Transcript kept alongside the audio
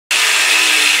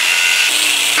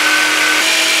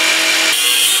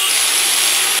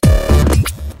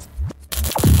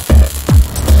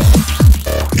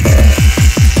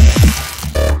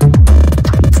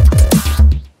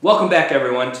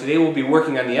everyone. Today we'll be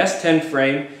working on the S10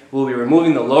 frame. We'll be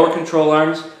removing the lower control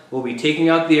arms, we'll be taking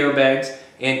out the airbags,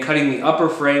 and cutting the upper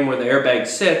frame where the airbag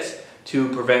sits to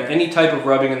prevent any type of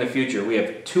rubbing in the future. We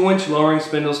have 2-inch lowering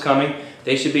spindles coming.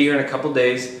 They should be here in a couple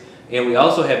days. And we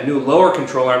also have new lower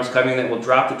control arms coming that will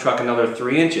drop the truck another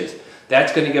 3 inches.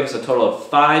 That's going to give us a total of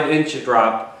 5-inch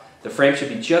drop. The frame should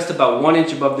be just about 1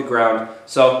 inch above the ground.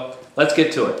 So let's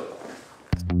get to it.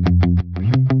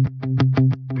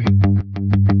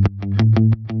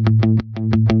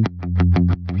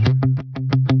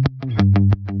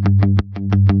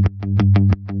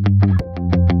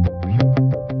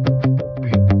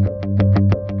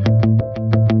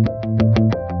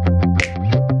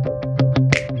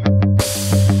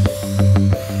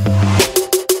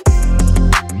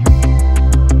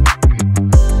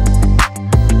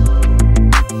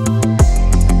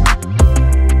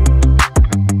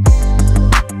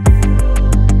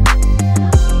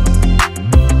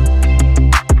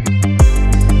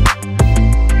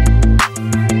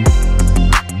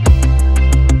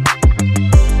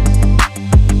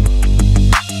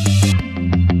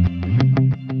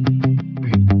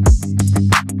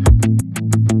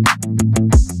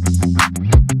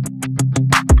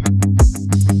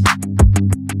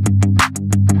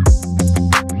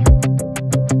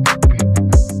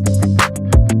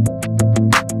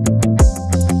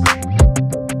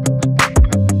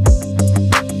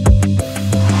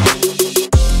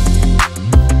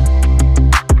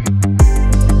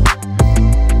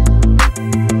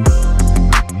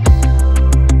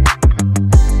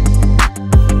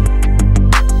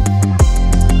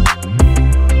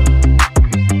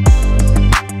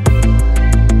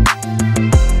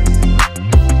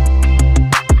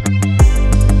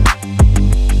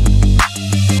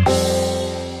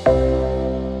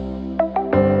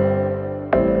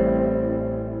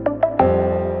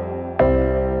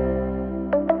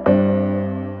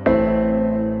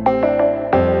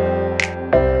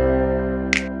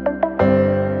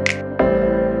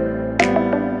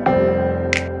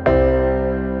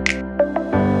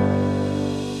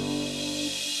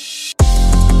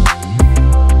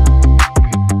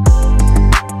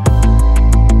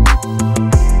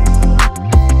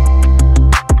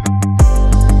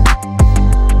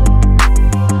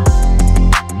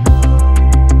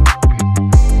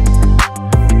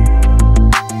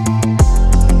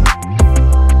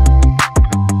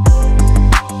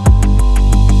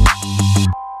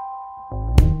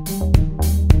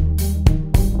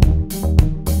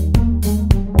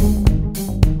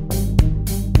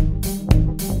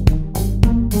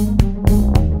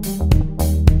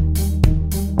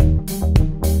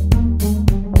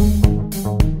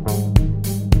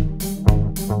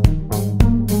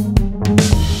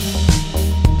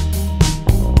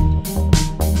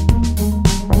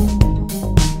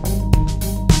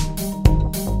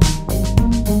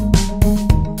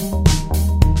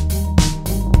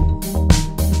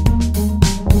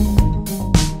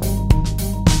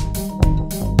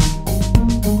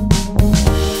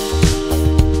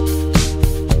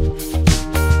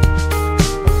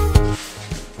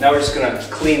 Now we're just going to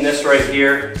clean this right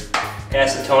here,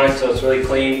 acetone it so it's really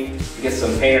clean, get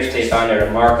some painter's tape on there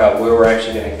to mark out where we're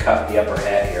actually going to cut the upper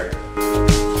hat here.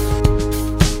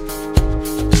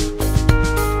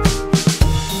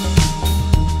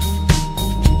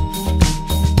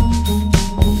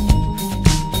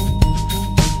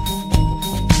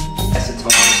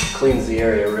 Acetone cleans the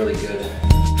area really good.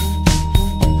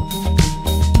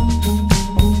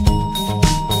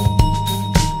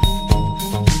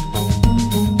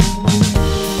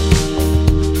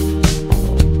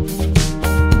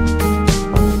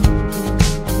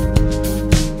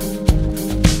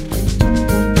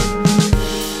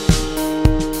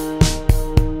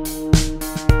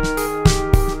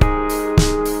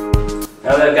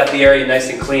 Now that I've got the area nice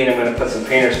and clean, I'm going to put some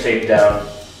painter's tape down.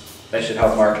 That should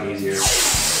help mark it easier.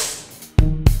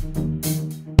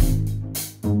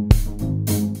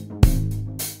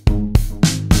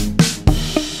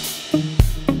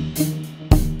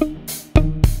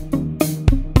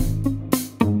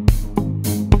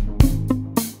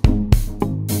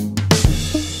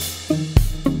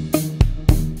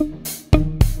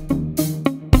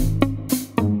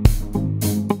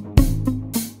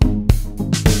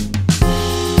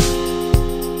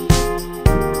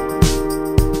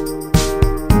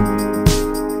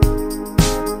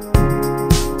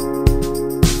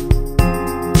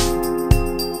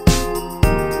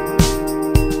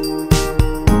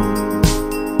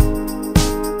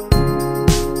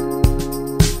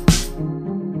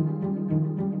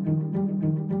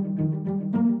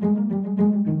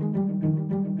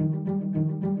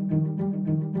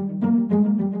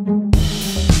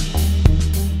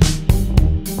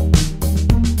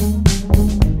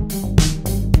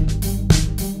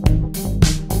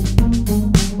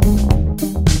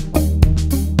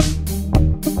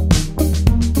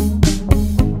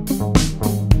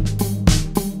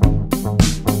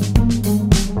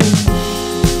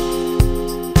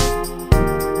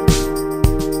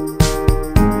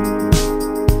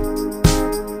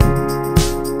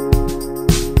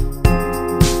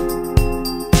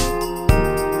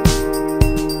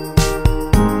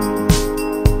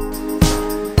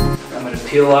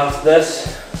 peel off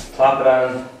this, plop it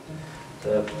on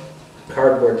the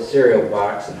cardboard cereal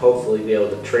box, and hopefully be able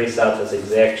to trace out this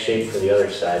exact shape for the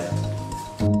other side.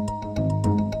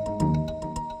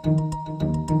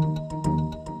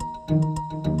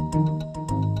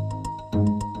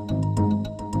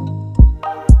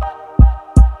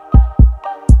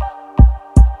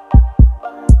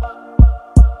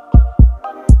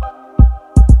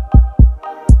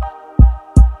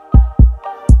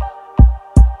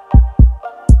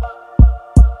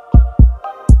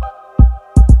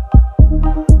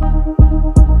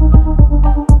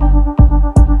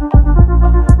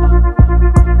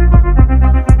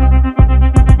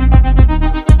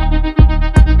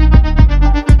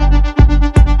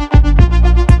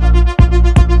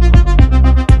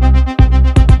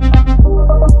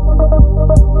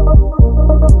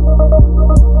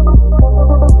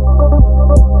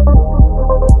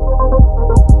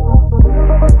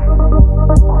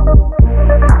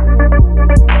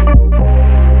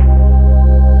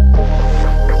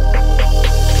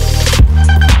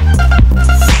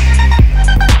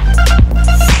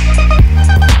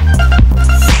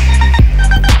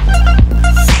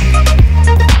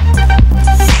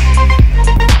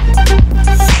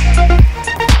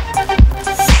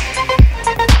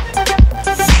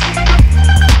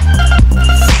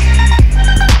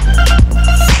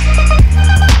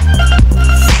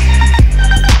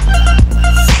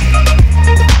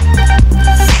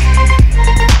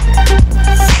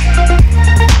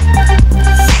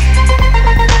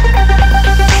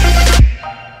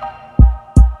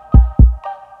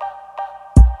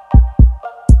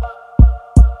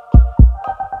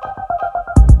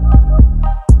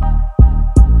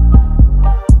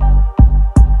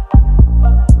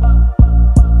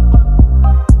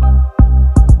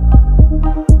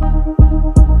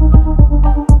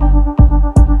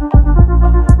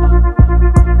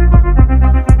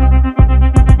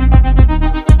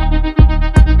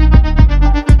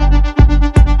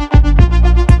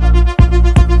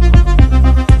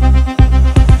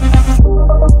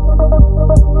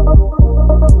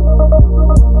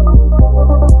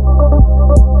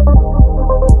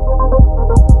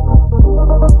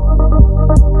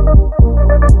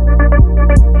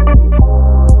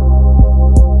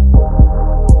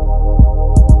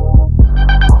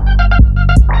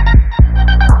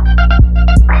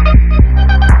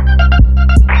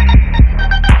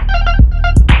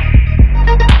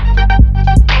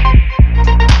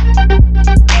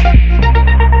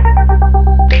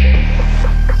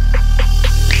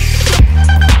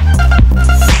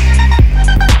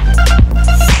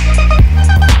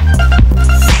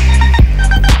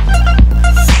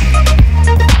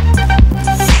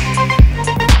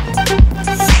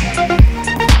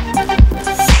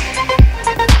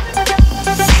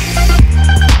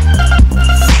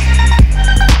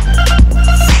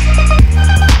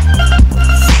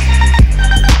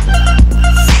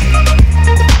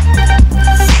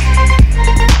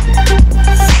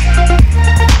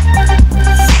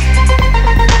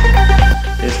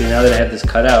 Now that I have this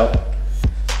cut out,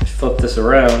 just flip this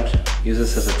around, use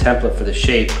this as a template for the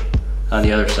shape on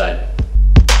the other side.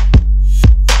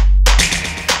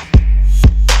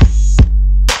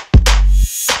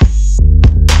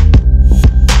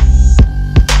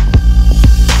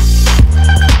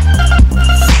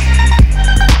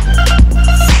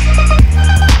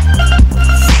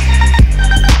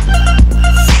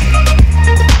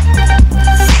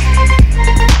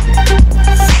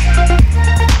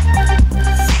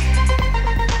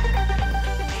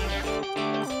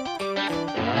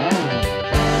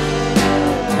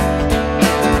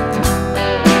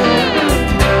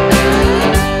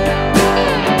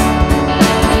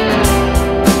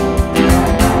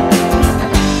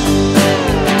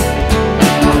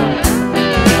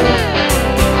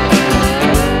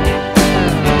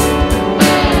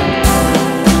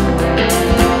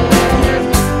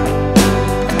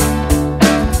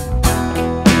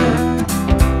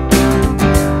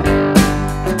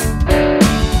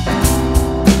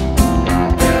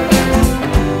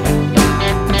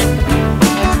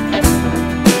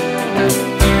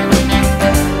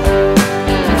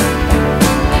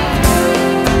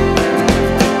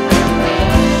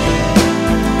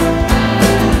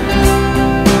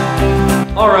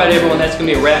 Alright everyone, that's going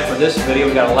to be a wrap for this video.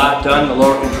 We got a lot done. The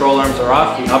lower control arms are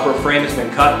off. The upper frame has been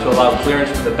cut to allow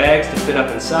clearance for the bags to fit up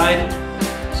inside.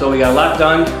 So we got a lot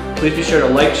done. Please be sure to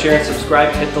like, share, and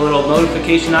subscribe. Hit the little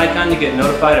notification icon to get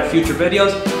notified of future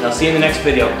videos. And I'll see you in the next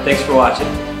video. Thanks for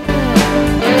watching.